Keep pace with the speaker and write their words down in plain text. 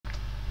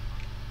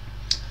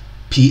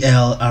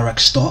PLRX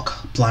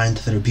stock, Pliant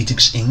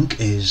Therapeutics Inc.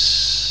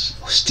 is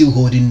still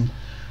holding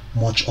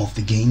much of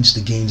the gains.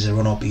 The gains are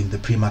run up in the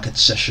pre-market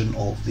session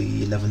of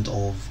the 11th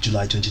of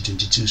July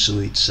 2022, so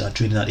it's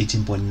trading at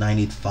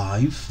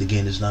 18.985. The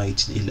gain is now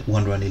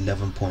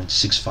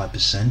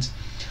 111.65%.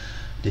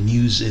 The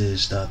news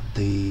is that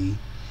the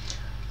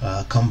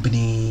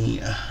company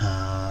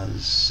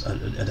has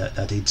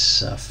at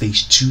its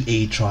phase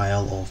 2A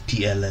trial of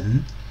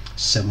PLN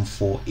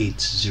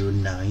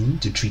 74809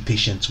 to treat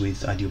patients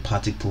with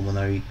idiopathic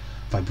pulmonary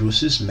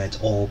fibrosis met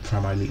all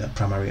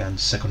primary and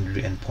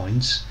secondary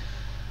endpoints.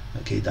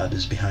 Okay, that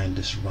is behind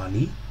this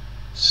rally.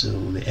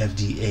 So the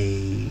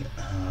FDA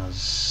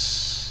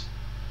has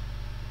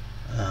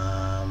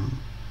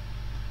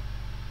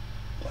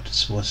what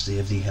has the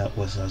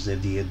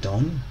FDA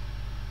done?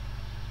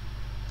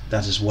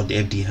 That is what the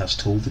FDA has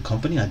told the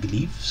company, I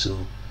believe.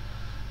 So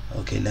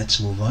okay, let's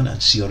move on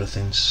and see other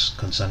things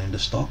concerning the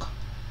stock.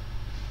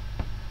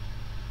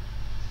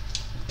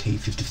 Okay,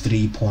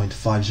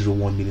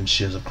 53.501 million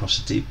shares across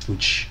the tape,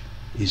 which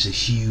is a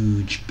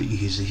huge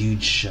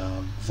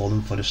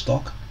volume for the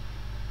stock.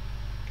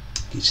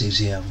 It says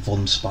here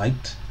volume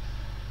spiked.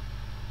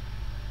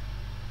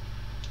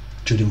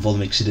 Trading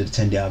volume exceeded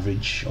the 10-day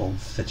average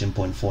of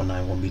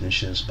 13.491 million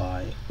shares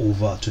by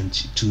over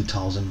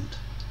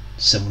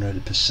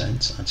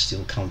 22,700% and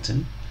still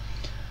counting.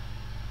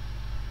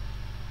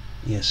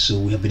 Yes, so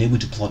we have been able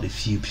to plot a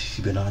few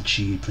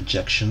Fibonacci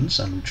projections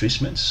and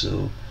retracements.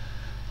 So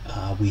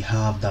we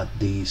have that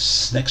the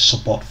next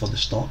support for the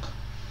stock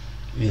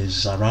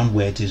is around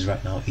where it is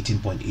right now,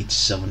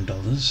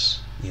 $18.87.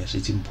 Yes,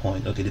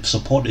 okay, the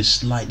support is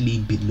slightly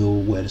below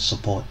where the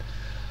support,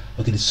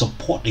 okay, the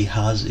support it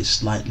has is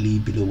slightly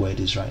below where it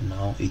is right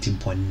now,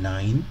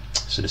 18.9.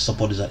 so the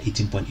support is at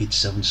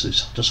 18.87, so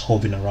it's just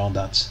hovering around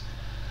that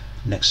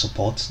next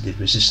support. The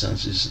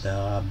resistance is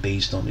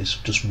based on is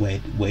just where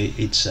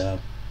its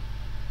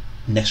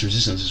next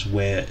resistance is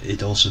where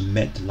it also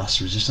met the last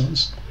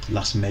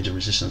major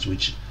resistance,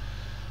 which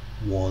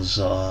was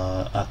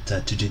at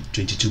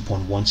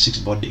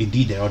 22.16. but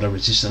indeed there are other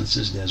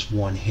resistances. There's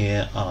one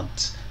here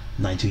at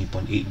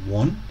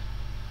 19.81,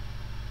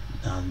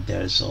 and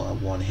there's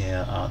one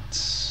here at,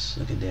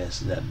 okay, there's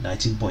that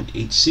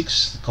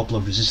 19.86. a couple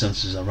of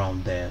resistances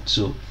around there.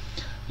 So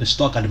the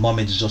stock at the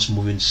moment is just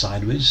moving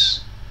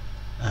sideways,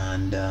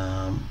 and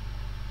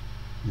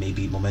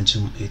maybe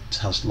momentum, it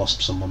has lost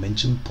some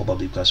momentum,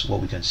 probably because what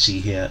we can see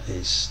here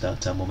is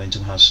that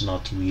momentum has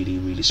not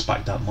really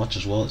spiked that much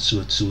as well.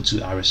 So to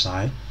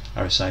RSI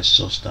is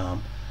just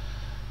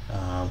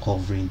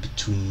hovering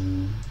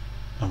between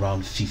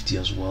around 50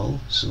 as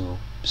well. So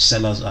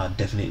sellers are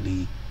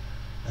definitely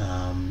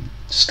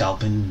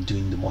scalping,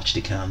 doing the much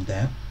they can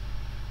there.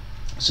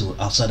 So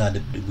outside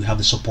that, we have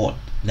the support.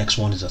 Next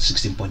one is at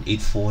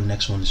 16.84,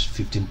 next one is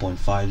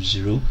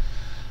 15.50.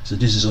 So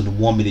this is on the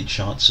 1 minute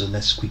chart. So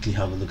let's quickly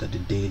have a look at the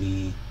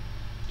daily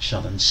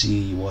chart and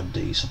see what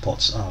the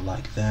supports are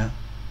like there.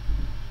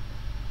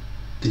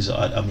 These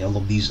are, I mean, all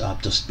of these are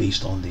just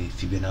based on the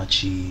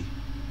Fibonacci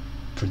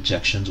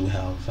projections we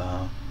have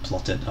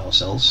plotted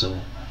ourselves.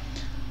 So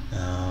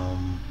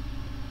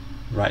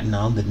right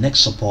now the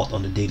next support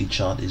on the daily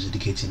chart is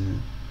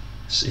indicating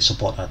a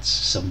support at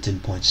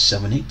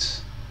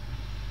 17.78,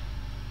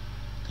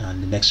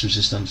 and the next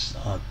resistance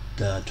at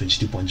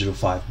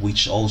 22.05,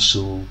 which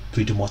also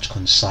pretty much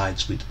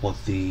coincides with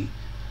what the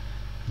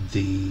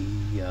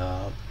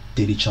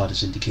daily chart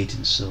is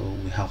indicating. So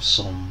we have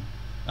some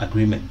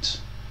agreement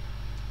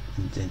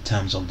in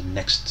terms of the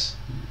next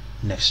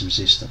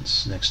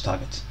resistance, next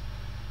target.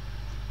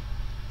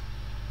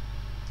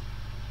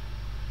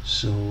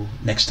 So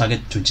next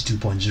target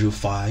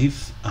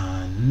 22.05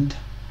 and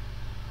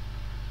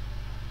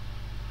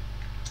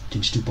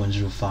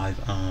 22.05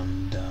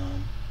 and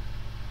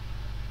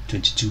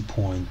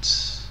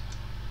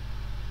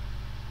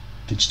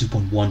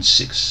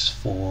 22.16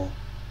 for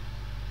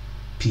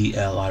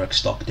PLRX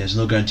stock. There's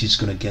no guarantee it's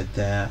going to get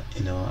there.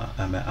 You know,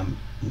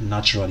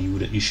 naturally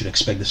you should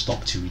expect the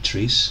stock to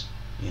retrace,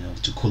 you know,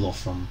 to cool off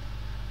from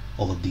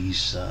all of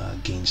these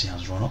gains it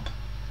has run up.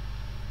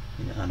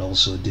 You know, and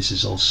also this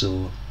is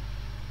also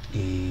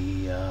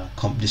a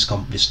this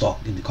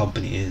stock in the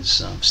company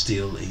is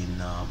still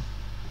in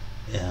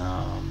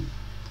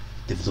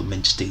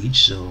development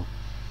stage. So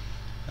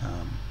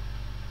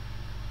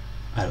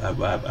I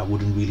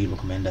wouldn't really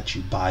recommend that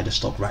you buy the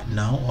stock right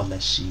now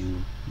unless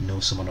you know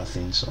some other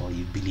things or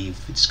you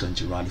believe it's going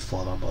to rally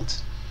further. But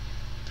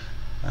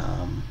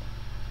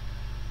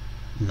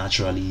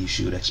naturally you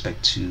should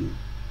expect to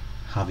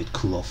have it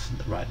cool off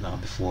right now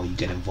before you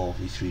get involved,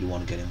 if you really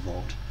want to get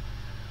involved.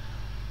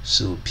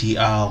 So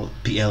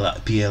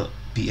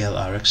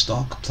PLRX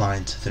stock,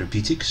 Pliant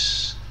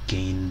Therapeutics,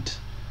 gained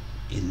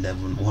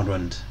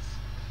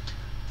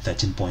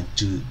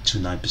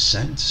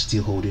 113.229%,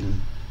 still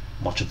holding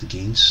much of the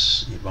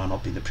gains. It ran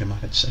up in the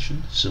pre-market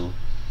session. So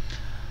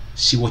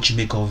see what you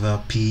make of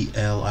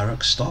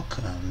PLRX stock,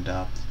 and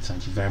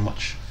thank you very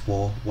much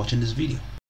for watching this video.